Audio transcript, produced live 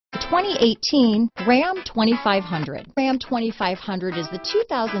2018 Ram 2500. Ram 2500 is the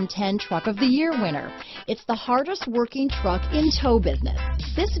 2010 Truck of the Year winner. It's the hardest working truck in tow business.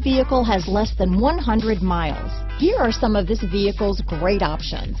 This vehicle has less than 100 miles. Here are some of this vehicle's great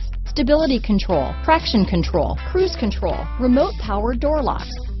options: stability control, traction control, cruise control, remote power door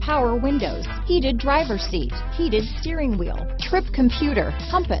locks, power windows, heated driver's seat, heated steering wheel, trip computer,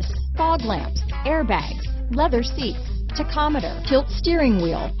 compass, fog lamps, airbags, leather seats, tachometer, tilt steering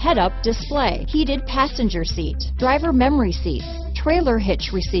wheel, head-up display, heated passenger seat, driver memory seats, trailer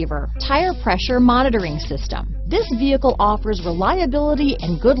hitch receiver, tire pressure monitoring system. This vehicle offers reliability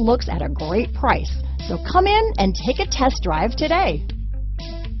and good looks at a great price. So come in and take a test drive today.